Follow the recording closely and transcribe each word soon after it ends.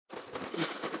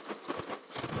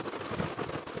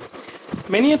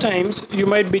Many a times you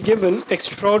might be given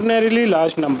extraordinarily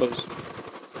large numbers.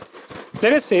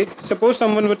 Let us say, suppose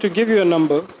someone were to give you a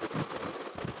number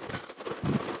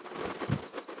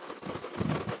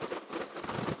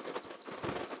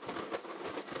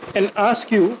and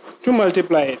ask you to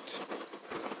multiply it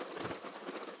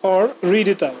or read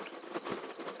it out.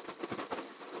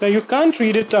 Now you can't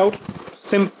read it out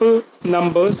simple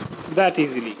numbers that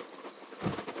easily,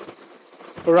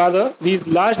 or rather these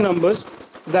large numbers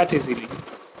that easily.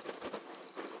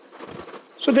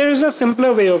 So there is a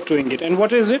simpler way of doing it. And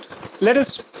what is it? Let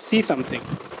us see something.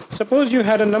 Suppose you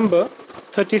had a number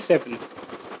 37.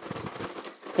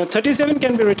 Now 37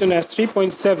 can be written as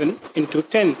 3.7 into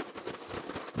 10.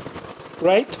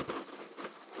 Right?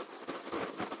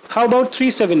 How about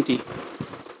 370?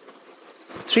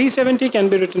 370 can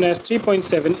be written as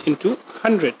 3.7 into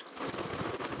 100.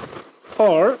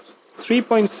 Or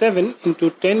 3.7 into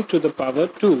 10 to the power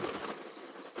 2.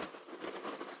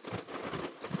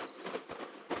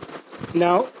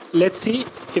 Now let's see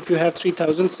if you have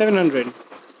 3700.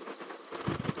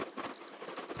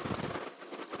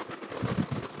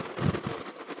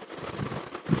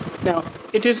 Now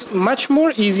it is much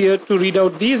more easier to read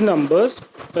out these numbers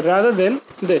rather than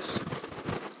this.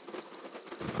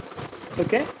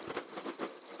 Okay?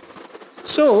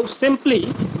 So simply,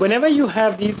 whenever you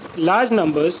have these large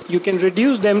numbers, you can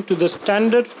reduce them to the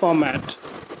standard format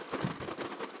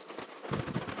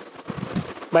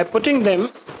by putting them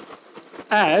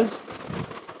as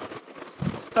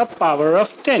a power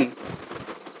of 10.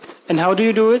 And how do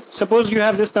you do it? Suppose you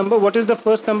have this number. What is the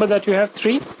first number that you have?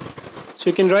 3. So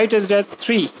you can write it as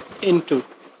 3 into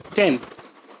 10.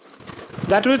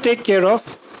 That will take care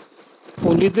of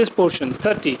only this portion,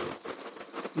 30.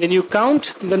 Then you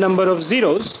count the number of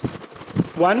zeros.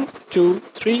 1, 2,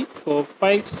 3, 4,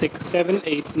 5, 6, 7,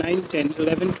 8, 9, 10,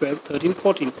 11, 12, 13,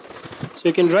 14. So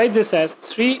you can write this as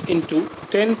 3 into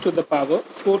 10 to the power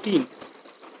 14.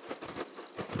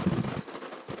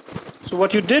 So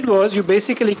what you did was you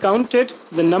basically counted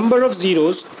the number of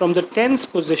zeros from the tens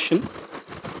position,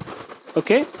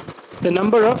 okay, the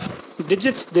number of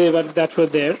digits that were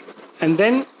there, and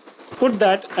then put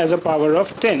that as a power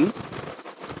of 10.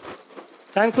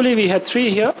 Thankfully we had 3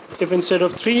 here. If instead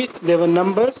of 3 there were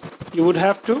numbers, you would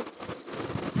have to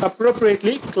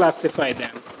appropriately classify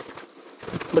them.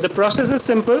 But the process is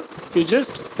simple. You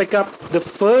just pick up the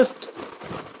first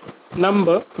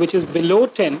number which is below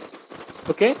 10.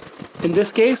 Okay, in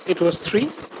this case it was 3.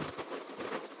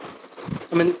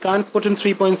 Can't put in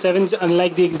 3.7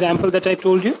 unlike the example that I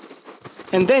told you.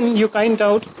 And then you count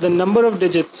out the number of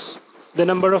digits, the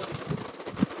number of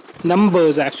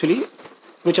numbers actually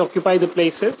which occupy the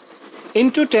places,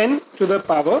 into 10 to the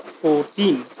power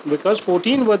 14, because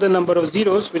 14 were the number of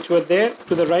zeros which were there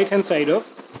to the right hand side of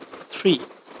 3.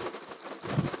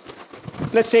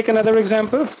 Let's take another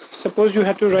example. Suppose you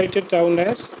had to write it down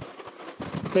as,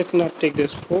 let's not take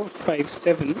this, 4, 5,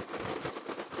 7,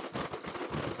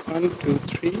 1, 2,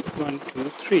 3, 1,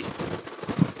 2, 3.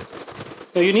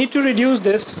 Now you need to reduce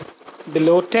this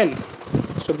below 10.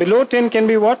 So below 10 can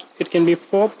be what? It can be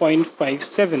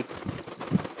 4.57.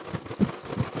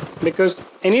 Because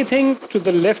anything to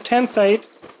the left hand side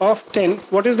of 10,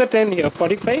 what is the 10 here?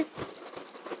 45?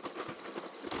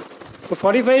 For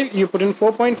 45 you put in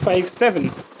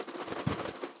 4.57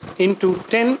 into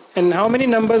 10, and how many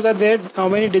numbers are there? How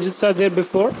many digits are there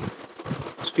before?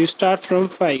 So you start from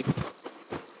 5.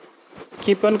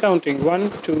 Keep on counting.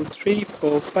 1, 2, 3,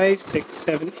 4, 5, 6,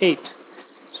 7, 8.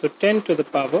 So 10 to the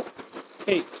power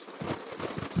 8.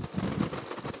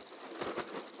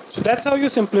 So that's how you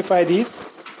simplify these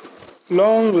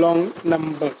long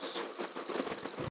numbers.